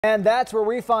And that's where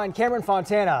we find Cameron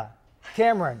Fontana.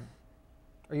 Cameron,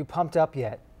 are you pumped up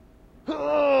yet?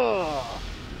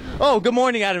 Oh, good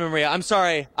morning, Adam and Maria. I'm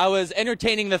sorry. I was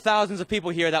entertaining the thousands of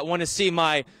people here that want to see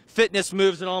my fitness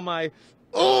moves and all my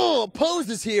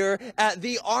poses here at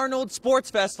the Arnold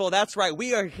Sports Festival. That's right.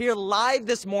 We are here live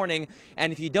this morning.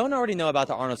 And if you don't already know about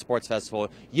the Arnold Sports Festival,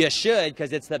 you should,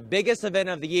 because it's the biggest event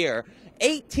of the year.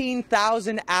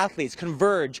 18,000 athletes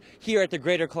converge here at the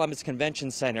Greater Columbus Convention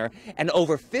Center, and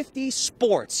over 50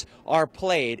 sports are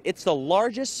played. It's the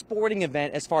largest sporting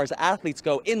event as far as athletes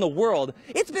go in the world.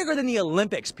 It's bigger than the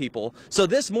Olympics, people. So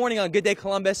this morning on Good Day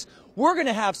Columbus, we're going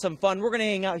to have some fun. We're going to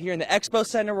hang out here in the Expo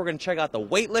Center. We're going to check out the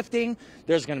weightlifting.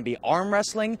 There's going to be arm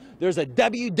wrestling. There's a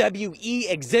WWE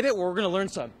exhibit where we're going to learn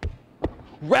some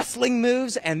wrestling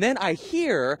moves, and then I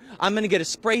hear I'm going to get a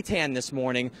spray tan this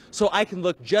morning so I can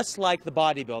look just like the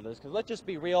bodybuilders, because let's just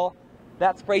be real,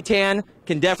 that spray tan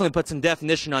can definitely put some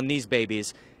definition on these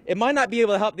babies. It might not be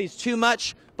able to help these too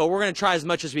much, but we're going to try as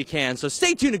much as we can. So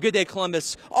stay tuned to Good Day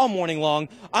Columbus all morning long.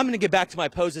 I'm going to get back to my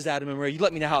poses, Adam and Maria. You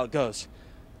let me know how it goes.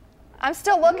 I'm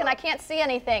still looking. I can't see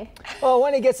anything. Well,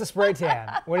 when he gets the spray tan, you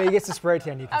can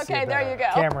see it Okay, better. there you go.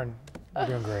 Cameron, you're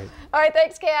doing great. All right,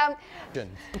 thanks, Cam.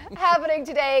 Happening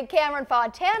today, Cameron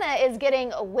Fontana is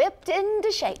getting whipped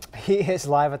into shape. He is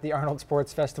live at the Arnold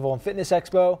Sports Festival and Fitness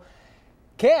Expo.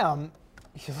 Cam,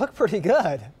 you look pretty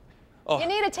good. Oh. You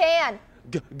need a tan.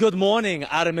 Good morning,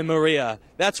 Adam and Maria.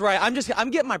 That's right.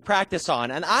 I'm getting my practice on,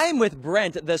 and I'm with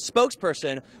Brent, the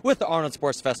spokesperson with the Arnold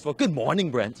Sports Festival. Good morning,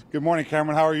 Brent. Good morning,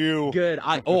 Cameron. How are you? Good.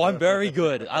 I'm very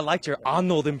good. I liked your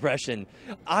Arnold impression.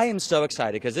 I am so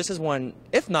excited because this is one,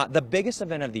 if not the biggest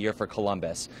event of the year for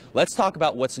Columbus. Let's talk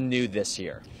about what's new this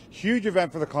year. Huge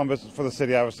event for the Columbus, for the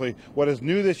city, obviously. What is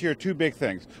new this year, two big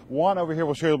things. One, over here,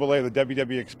 we'll show you a little bit later, the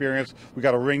WWE experience. We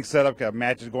got a ring set up, got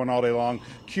matches going all day long.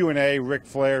 Q&A, Ric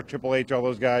Flair, Triple H, all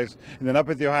those guys. And then up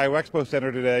at the Ohio Expo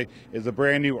Center today is the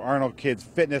brand new Arnold Kids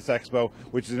Fitness Expo,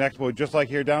 which is an expo just like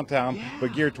here downtown,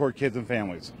 but geared toward kids and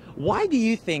families. Why do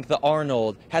you think the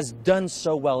Arnold has done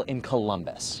so well in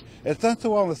Columbus? It's done so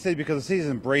well in the city because the city's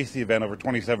embraced the event over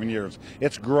 27 years.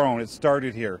 It's grown. It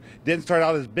started here. Didn't start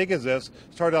out as big as this.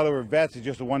 Started out over vets as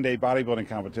just a one-day bodybuilding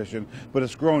competition, but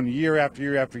it's grown year after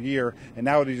year after year, and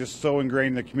now it is just so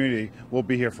ingrained in the community. We'll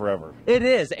be here forever. It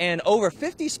is, and over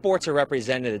 50 sports are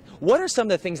represented. What are some of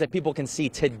the things that people can see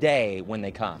today when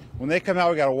they come? When they come out,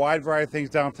 we got a wide variety of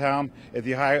things downtown at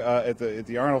the at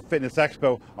the Arnold Fitness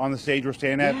Expo. On the stage we're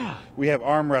staying at, we have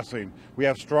arm wrestling, we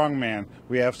have strongman,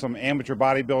 we have some amateur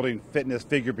bodybuilding, fitness,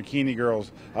 figure, bikini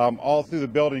girls. All through the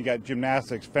building, you got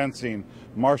gymnastics, fencing,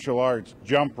 martial arts,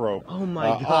 jump rope. Oh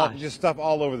my gosh. Just stuff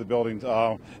all over the building.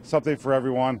 Something for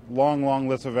everyone. Long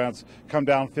list of events. Come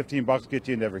down, $15, get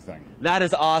you into everything. That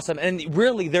is awesome. And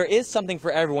really, there is something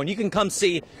for everyone. You can come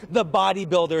see the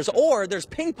bodybuilders, or there's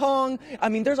ping pong. I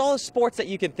mean, there's all the sports that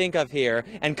you can think of here.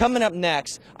 And coming up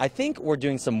next, I think we're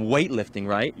doing some weightlifting,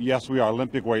 right? Yes, we are.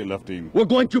 Olympic weightlifting. We're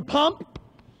going to pump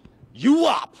you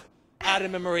up.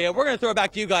 Adam and Maria, we're going to throw it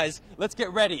back to you guys. Let's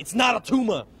get ready. It's not a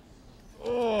tumor.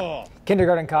 Oh.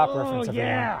 Kindergarten cop reference.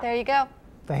 Yeah. There you go.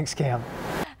 Thanks, Cam.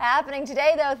 Happening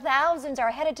today, though, thousands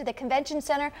are headed to the convention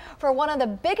center for one of the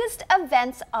biggest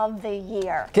events of the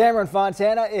year. Cameron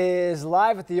Fontana is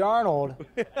live at the Arnold.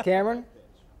 Cameron,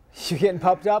 you getting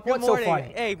pumped up? What's so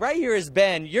funny? Hey, right here is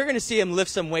Ben. You're going to see him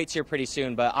lift some weights here pretty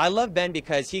soon, but I love Ben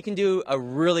because he can do a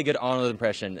really good Arnold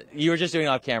impression. You were just doing it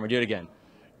off camera. Do it again.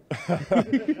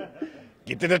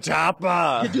 Get to the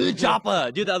chopper. Do the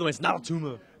chopper. Do the other one. It's not a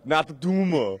tumor. Not the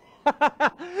tumor.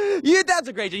 Yeah, that's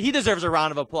a great job. He deserves a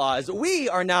round of applause. We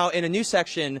are now in a new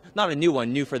section, not a new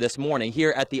one, new for this morning,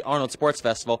 here at the Arnold Sports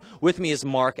Festival. With me is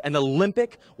Mark, an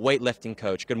Olympic weightlifting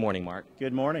coach. Good morning, Mark.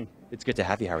 Good morning. It's good to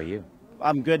have you. How are you?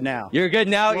 I'm good now. You're good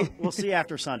now? We'll see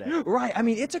after Sunday. Right. I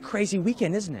mean, it's a crazy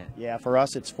weekend, isn't it? Yeah, for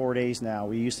us, it's 4 days now.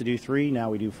 We used to do 3, now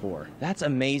we do 4. That's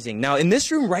amazing. Now, in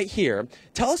this room right here,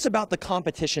 tell us about the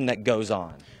competition that goes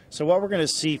on. So what we're going to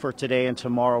see for today and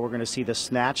tomorrow, we're going to see the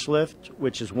snatch lift,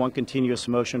 which is one continuous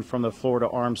motion from the floor to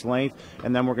arm's length,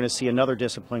 and then we're going to see another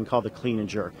discipline called the clean and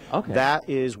jerk. Okay. That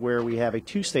is where we have a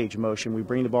 2-stage motion. We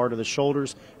bring the bar to the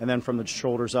shoulders, and then from the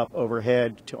shoulders up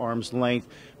overhead to arm's length.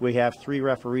 We have 3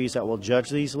 referees that will judge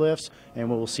these lifts, and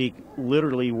we will see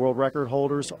literally world record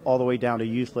holders all the way down to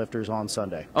youth lifters on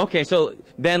Sunday. Okay, so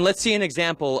Ben, let's see an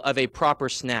example of a proper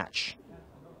snatch.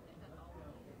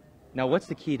 Now, what's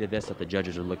the key to this that the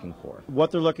judges are looking for?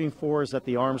 What they're looking for is that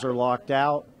the arms are locked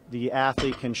out, the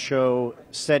athlete can show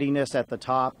steadiness at the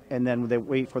top, and then they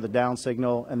wait for the down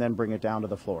signal and then bring it down to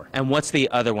the floor. And what's the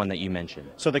other one that you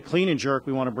mentioned? So the clean and jerk,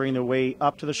 we want to bring the weight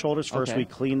up to the shoulders. First, Okay. we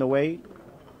clean the weight.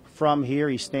 from here,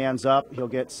 he stands up, he'll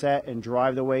get set and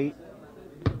drive the weight,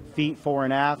 feet fore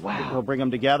and aft. Wow. He'll bring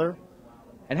them together.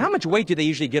 And how much weight do they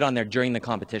usually get on there during the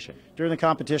competition? During the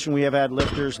competition, we have had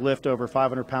lifters lift over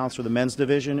 500 pounds for the men's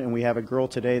division, and we have a girl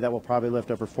today that will probably lift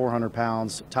over 400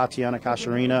 pounds, Tatiana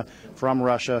Kasharina from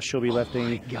Russia. She'll be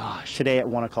lifting today at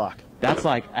 1 o'clock. That's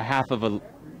like a half of a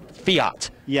Fiat.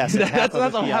 Yes, that's half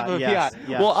of a yes, Fiat.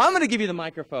 yes. Well, I'm going to give you the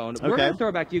microphone. We're Okay. going to throw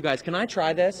it back to you guys. Can I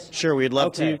try this? Sure, we'd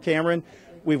love to, Cameron.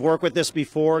 We've worked with this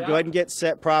before. Yeah. Go ahead and get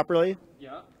set properly.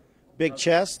 Yeah. Big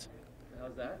chest.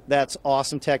 How's that? That's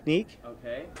awesome technique.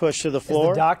 Okay. Push to the Is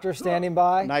floor. the doctor standing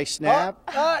by? Nice snap.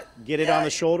 Get it on the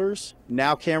shoulders.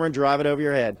 Now, Cameron, drive it over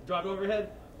your head. Drop it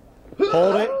overhead.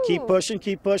 Hold it. Keep pushing.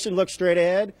 Keep pushing. Look straight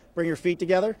ahead. Bring your feet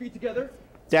together. Feet together.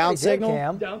 Down Pretty good, signal.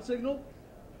 Cam. Down signal.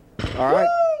 All right.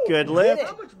 Good lift.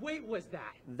 How much weight was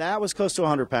that? That was close to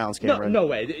 100 pounds, No, Cameron. no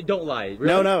way. Don't lie.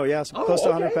 Really? No, yes. Oh, close to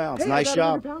okay. 100 pounds. Hey, Nice I got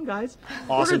job. 100 pound, guys. Awesome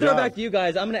We're going to throw job. it back to you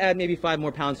guys. I'm going to add maybe 5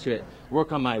 more pounds to it.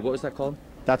 Work on my, what was that called?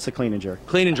 That's the clean and jerk.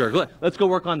 Clean and jerk. Let's go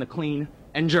work on the clean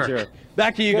and jerk. Jerk.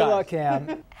 Back to you Good guys. luck,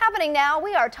 Cam. Happening now,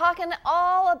 we are talking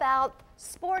all about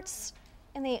sports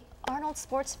in the Arnold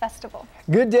Sports Festival.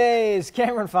 Good days,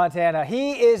 Cameron Fontana.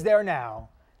 He is there now.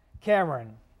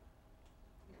 Cameron,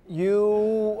 What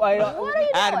are you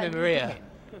Adam doing? and Maria,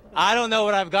 I don't know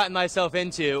what I've gotten myself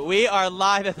into. We are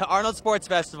live at the Arnold Sports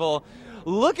Festival.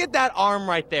 Look at that arm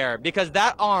right there, because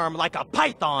that arm, like a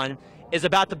python, is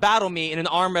about to battle me in an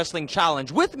arm wrestling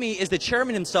challenge. With me is the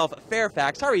chairman himself,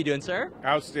 Fairfax. How are you doing, sir?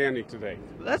 Outstanding today.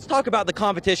 Let's talk about the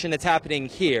competition that's happening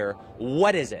here.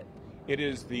 What is it? It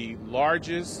is the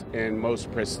largest and most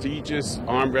prestigious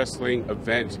arm wrestling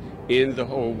event in the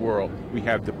whole world. We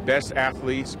have the best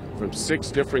athletes from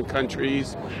 6 different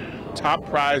countries, top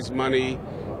prize money,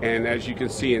 and as you can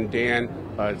see in Dan,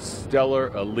 a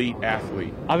stellar elite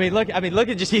athlete. I mean, look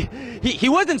at just he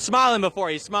wasn't smiling before.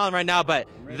 He's smiling right now, but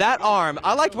that arm,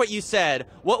 I liked what you said.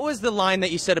 What was the line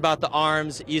that you said about the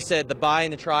arms? You said the buy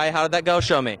and the try. How did that go?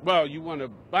 Show me. Well, you want to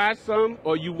buy some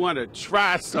or you want to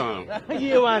try some?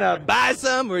 You want to buy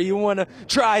some or you want to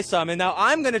try some? And now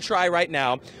I'm going to try right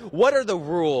now. What are the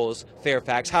rules,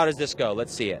 Fairfax? How does this go?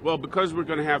 Let's see it. Well, because we're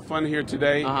going to have fun here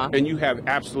today, Uh-huh. and you have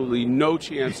absolutely no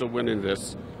chance of winning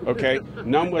this, okay?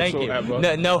 None Thank you.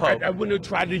 whatsoever. No hope. I want to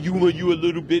try to humor you a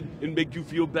little bit and make you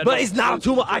feel better. But it's not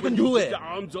too much. I When can you do put it. the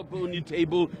arms up on your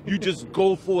table, you just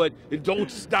go for it and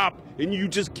don't stop, and you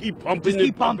just keep pumping Just and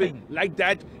keep pumping. like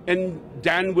that, and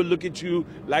Dan will look at you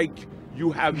like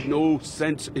you have no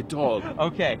sense at all.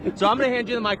 Okay, so I'm going to hand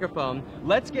you the microphone.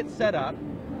 Let's get set up.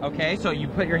 Okay, so you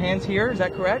put your hands here. Is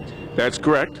that correct? That's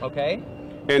correct. Okay.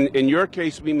 And in your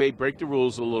case, we may break the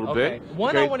rules a little Okay. bit.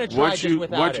 One I wanna try Once just you,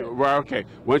 without once it. You, well, okay.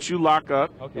 Once you lock up,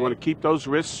 Okay. you want to keep those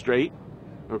wrists straight.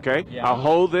 Okay. Yeah. I'll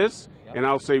hold this, Yep. and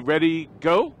I'll say, "Ready,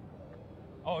 go."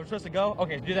 Oh, we're supposed to go?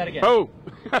 Okay, do that again. Oh.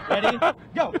 Ready?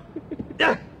 Go.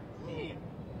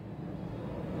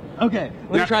 Okay.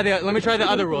 Let me try the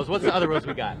other rules. What's the other rules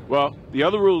we got? Well, the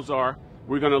other rules are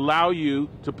we're going to allow you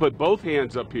to put both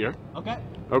hands up here. Okay.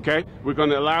 Okay. We're going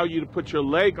to allow you to put your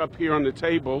leg up here on the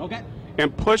table. Okay.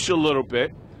 And push a little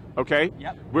bit. Okay.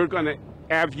 Yep. We're going to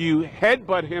have you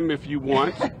headbutt him if you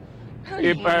want,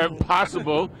 if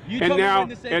possible. You and told me now, when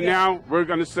to say and go. now we're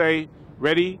going to say,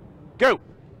 "Ready, go."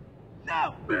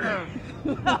 No!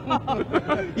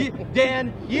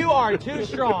 Dan, you are too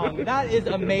strong. That is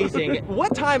amazing.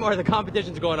 What time are the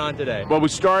competitions going on today? Well, we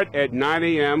start at 9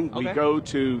 a.m. We Okay. go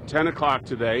to 10 o'clock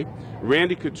today.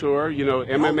 Randy Couture, you know,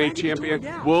 MMA Randy champion,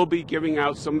 Couture, yeah. will be giving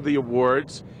out some of the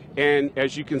awards. And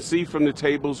as you can see from the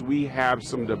tables, we have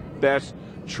some of the best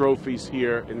trophies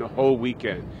here in the whole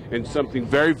weekend. And something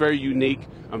very, very unique.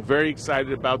 I'm very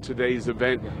excited about today's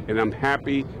event, and I'm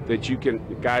happy that you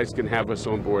guys can have us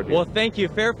on board here. Well, thank you,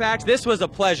 Fairfax. This was a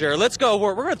pleasure. Let's go.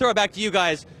 We're going to throw it back to you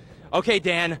guys. Okay,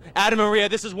 Dan, Adam, Maria,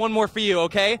 this is one more for you,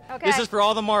 okay? Okay. This is for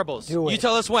all the marbles. Do it. You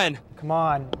tell us when. Come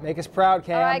on, make us proud,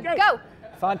 Cam. All right, go.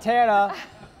 Fontana,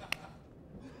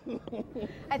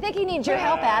 I think he needs your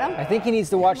help, Adam. I think he needs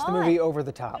to watch the Come on. movie Over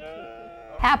the Top.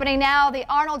 Happening now, the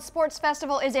Arnold Sports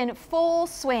Festival is in full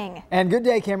swing. And good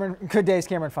day, Cameron. Good days,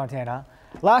 Cameron Fontana.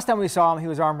 Last time we saw him, he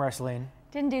was arm wrestling.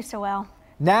 Didn't do so well.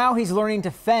 Now he's learning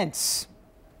to fence.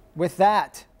 With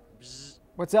that,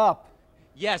 what's up?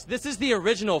 Yes, this is the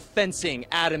original fencing,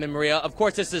 Adam and Maria. Of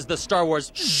course, this is the Star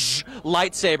Wars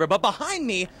lightsaber. But behind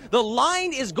me, the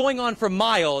line is going on for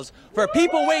miles for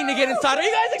people waiting to get inside. Are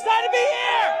you guys excited to be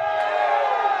here?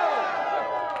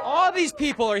 all these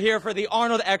people are here for the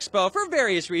Arnold Expo for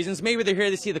various reasons. Maybe they're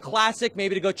here to see the classic,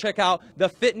 maybe to go check out the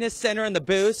fitness center and the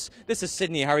booths. This is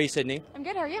Sydney. How are you, Sydney? I'm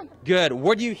good, how are you? Good.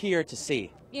 What are you here to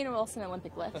see? Ian Wilson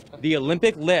Olympic lift. The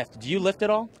Olympic lift. Do you lift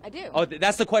at all? I do. Oh,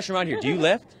 that's the question around here. Do you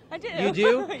lift? I do. You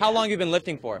do? How long have you been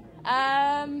lifting for?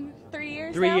 3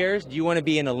 years 3 now. years? Do you want to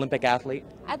be an Olympic athlete?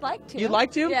 I'd like to. You'd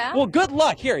like to? Yeah. Well, good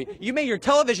luck. Here, you made your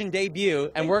television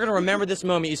debut, and we're going to remember this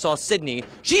moment you saw Sydney.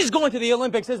 She's going to the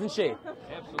Olympics, isn't she?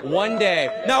 Absolutely. One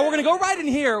day. Now, we're going to go right in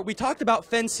here. We talked about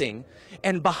fencing,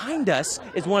 and behind us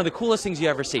is one of the coolest things you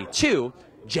ever see. 2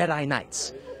 Jedi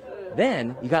Knights.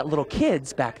 Then you got little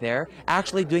kids back there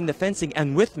actually doing the fencing,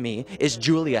 and with me is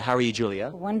Julia. How are you,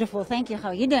 Julia? Wonderful, thank you. How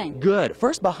are you doing? Good.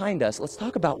 First, behind us, let's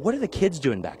talk about what are the kids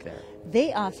doing back there?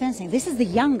 They are fencing. This is the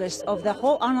youngest of the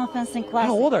whole Arnold fencing class.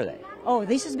 How old are they? Oh,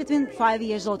 this is between 5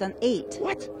 years old and 8.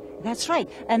 What? That's right.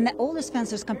 And the oldest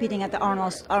fencers competing at the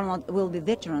Arnold will be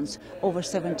veterans over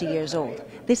 70 years old.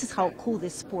 This is how cool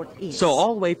this sport is. So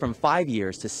all the way from 5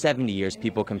 years to 70 years,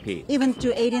 people compete. Even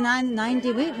to 89,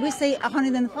 90, we say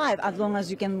 105 as long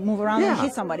as you can move around and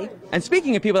hit somebody. And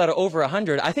speaking of people that are over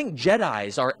 100, I think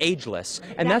Jedis are ageless,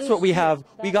 and that's what we have.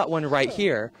 We got one right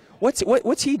here.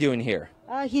 What's he doing here?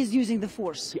 He's using the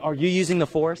Force. Are you using the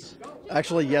Force?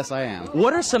 Actually, yes, I am.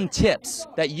 What are some tips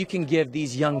that you can give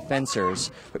these young fencers,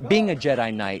 being a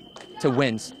Jedi Knight, to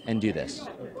win and do this?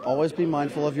 Always be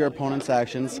mindful of your opponent's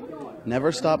actions.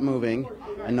 Never stop moving.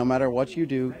 And no matter what you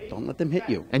do, don't let them hit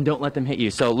you. And don't let them hit you.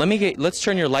 So let's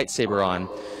turn your lightsaber on,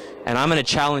 and I'm going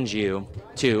to challenge you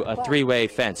to a 3-way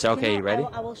fence. Okay, you ready?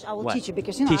 I will What? teach you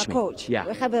because you know Teach our me. coach. Yeah.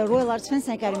 We have a Royal Arts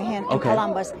Fencing Academy here in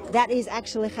Columbus that is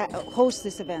actually hosts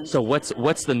this event. So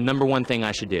what's the number one thing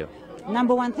I should do?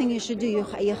 Number one thing you should do,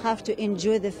 you have to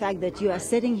enjoy the fact that you are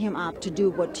setting him up to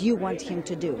do what you want him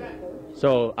to do.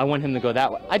 So I want him to go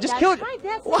that way. I just That's killed. right,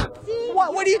 that's What? it. See?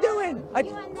 What are you doing?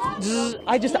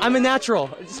 I'm a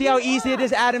natural. See how easy it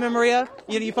is, Adam and Maria?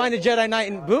 You find a Jedi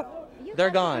Knight and boop,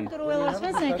 they're gone. To the Royal Arts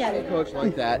Fencing Academy. Coach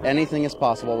like that, anything is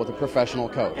possible with a professional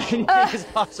coach. Anything is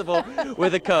possible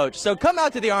with a coach. So come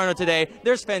out to the Arnold today.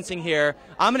 There's fencing here.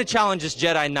 I'm going to challenge this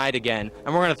Jedi Knight again,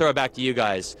 and we're going to throw it back to you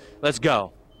guys. Let's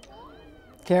go.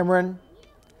 Cameron,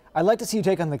 I'd like to see you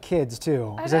take on the kids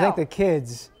too, because I think the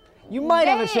kids, you might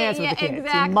have a chance with the kids.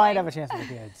 Exactly. You might have a chance with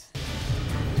the kids.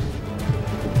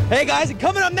 Hey guys, and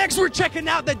coming up next, we're checking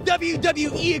out the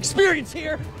WWE experience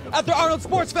here at the Arnold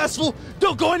Sports Festival.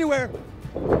 Don't go anywhere.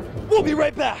 We'll be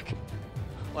right back.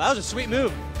 Well, that was a sweet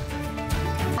move.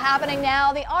 Happening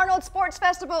now, the Arnold Sports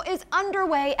Festival is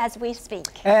underway as we speak.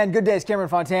 And good days, Cameron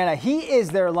Fontana. He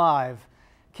is there live.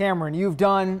 Cameron, you've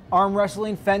done arm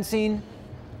wrestling, fencing.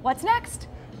 What's next?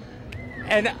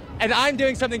 And I'm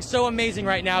doing something so amazing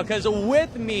right now because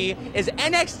with me is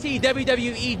NXT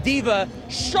WWE diva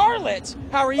Charlotte.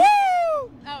 How are you? Oh,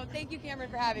 thank you,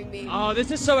 Cameron, for having me. Oh, this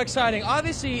is so exciting.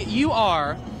 Obviously, you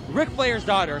are Ric Flair's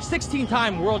daughter,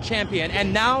 16-time world champion,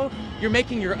 and now you're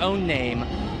making your own name.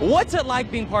 What's it like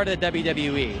being part of the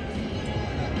WWE?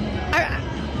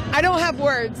 I don't have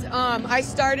words. I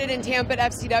started in Tampa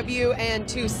at FCW, and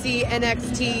to see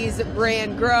NXT's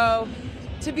brand grow,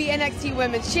 to be NXT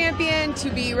Women's Champion,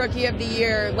 to be Rookie of the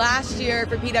Year last year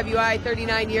for PWI,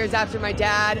 39 years after my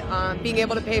dad, being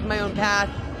able to pave my own path,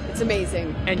 it's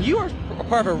amazing. And you are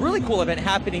part of a really cool event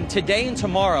happening today and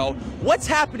tomorrow. What's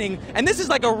happening? And this is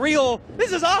like a real,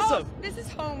 this is awesome. Oh, this is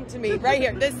home to me, right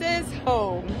here. This is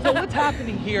home. So what's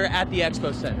happening here at the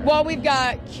Expo Center? Well, we've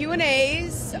got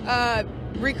Q&As,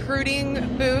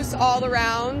 recruiting booths all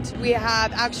around. We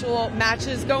have actual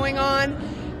matches going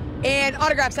on. And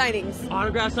autograph signings.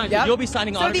 Autograph signings. Yep. You'll be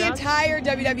signing autographs? So the entire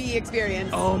WWE experience.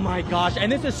 Oh my gosh.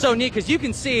 And this is so neat because you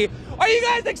can see, are you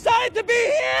guys excited to be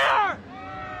here?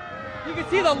 You can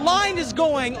see the line is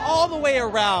going all the way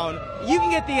around. You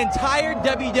can get the entire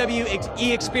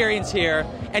WWE experience here.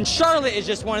 And Charlotte is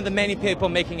just one of the many people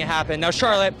making it happen. Now,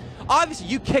 Charlotte, obviously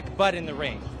you kick butt in the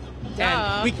ring. Duh.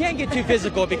 And we can't get too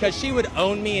physical because she would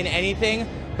own me in anything,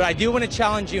 but I do want to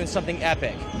challenge you in something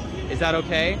epic. Is that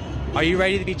okay? Are you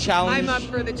ready to be challenged? I'm up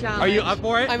for the challenge. Are you up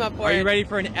for it? I'm up for it. it. Are you ready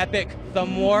for an epic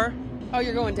thumb war? Oh,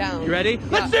 you're going down. You ready? Yeah.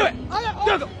 Let's do it!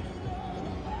 Go, go!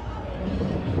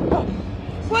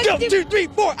 1, 2, 3,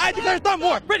 4. I declare thumb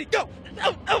war. Ready, go!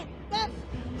 Oh, oh!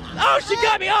 Oh, she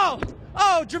got me!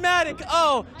 Oh, dramatic!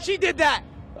 Oh, she did that!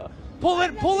 Pull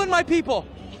in my people!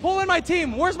 Pull in my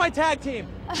team! Where's my tag team?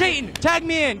 Chayton, tag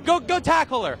me in! Go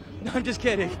tackle her! No, I'm just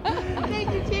kidding.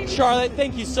 Thank you, Jamie. Charlotte,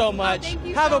 thank you so much. Thank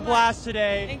you Have so a blast much.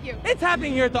 today. Thank you. It's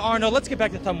happening here at the Arnold. Let's get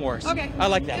back to Thumb Wars. Okay. I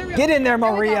like that. Here we go. Get in there,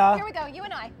 Maria. Here we go. You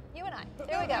and I.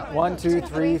 There we go. 1, 2,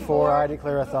 3, 4. I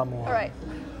declare a thumb war. All right.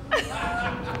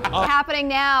 Happening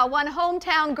now, one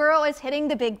hometown girl is hitting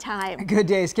the big time. Good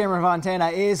days. Cameron Fontana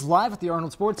is live at the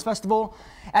Arnold Sports Festival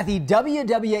at the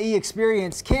WWE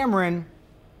Experience. Cameron.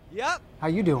 Yep. How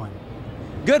you doing?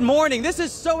 Good morning. This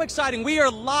is so exciting. We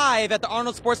are live at the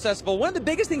Arnold Sports Festival. One of the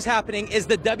biggest things happening is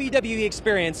the WWE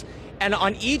Experience, and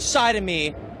on each side of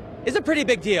me is a pretty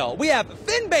big deal. We have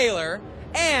Finn Balor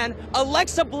and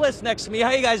Alexa Bliss next to me.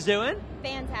 How you guys doing?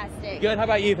 Fantastic. Good. How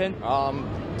about you, Finn?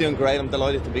 Doing great. I'm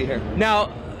delighted to be here.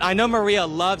 Now, I know Maria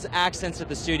loves accents at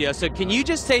the studio, so can you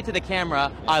just say to the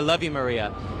camera, I love you,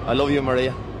 Maria? I love you,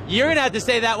 Maria. You're going to have to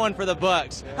say that one for the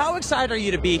books. How excited are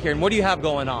you to be here, and what do you have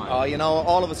going on? You know,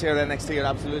 all of us here at NXT are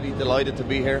absolutely delighted to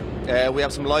be here. We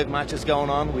have some live matches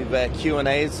going on. We've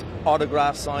Q&As,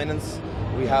 autograph signings.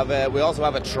 We also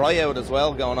have a tryout as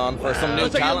well going on for some new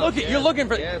talent. You're looking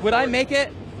for... would I make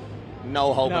it?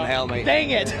 No hope in hell, mate. Dang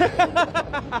it.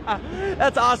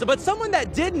 That's awesome. But someone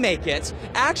that did make it,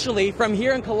 actually, from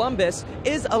here in Columbus,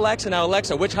 is Alexa. Now,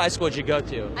 Alexa, which high school did you go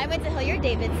to? I went to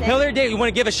Hilliard-Davidson. Hilliard-Davidson. You want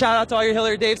to give a shout out to all your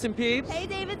Hilliard-Davidson peeps? Hey,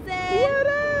 Davidson. What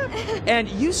up? And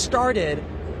you started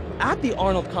at the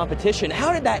Arnold competition.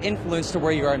 How did that influence to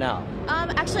where you are now?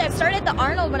 Actually, I started at the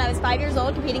Arnold when I was 5 years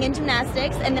old, competing in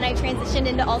gymnastics, and then I transitioned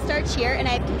into All-Star Cheer, and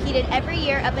I've competed every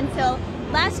year up until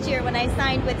last year when I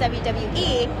signed with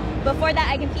WWE. Before that,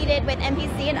 I competed with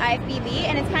NPC and IFBB,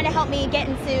 and it's kind of helped me get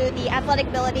into the athletic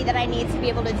ability that I need to be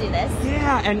able to do this.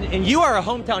 Yeah, and you are a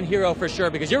hometown hero for sure,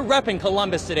 because you're repping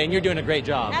Columbus today, and you're doing a great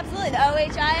job. Absolutely, the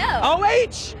OHIO.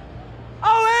 OH!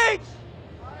 OH!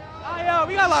 IO.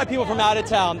 We got a lot of people from out of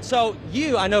town. So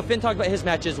I know Finn talked about his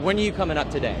matches. When are you coming up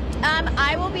today?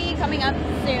 I will be coming up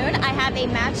soon. I have a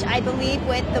match, I believe,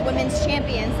 with the women's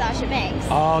champion, Sasha Banks.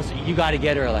 Oh, so you got to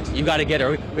get her, Alexa. You got to get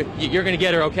her. You're going to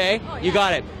get her, okay? Oh, yeah. You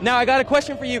got it. Now, I got a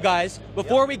question for you guys.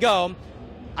 Before we go,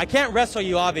 I can't wrestle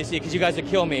you, obviously, because you guys would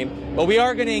kill me. But we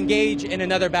are going to engage in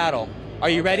another battle. Are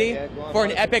you ready for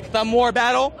an epic thumb war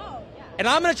battle? Oh, yeah. And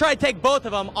I'm going to try to take both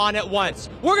of them on at once.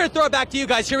 We're going to throw it back to you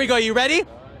guys. Here we go. You ready?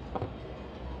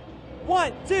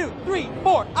 1, 2, 3,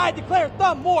 4. I declare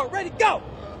thumb war. Ready, go.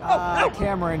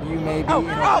 Cameron, you may be Just a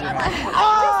little. Oh,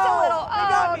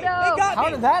 no. How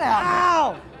did that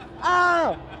happen?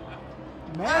 Ow!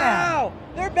 Man. Ow!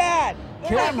 They're bad.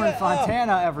 Cameron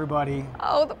Fontana, everybody.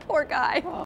 Oh, the poor guy.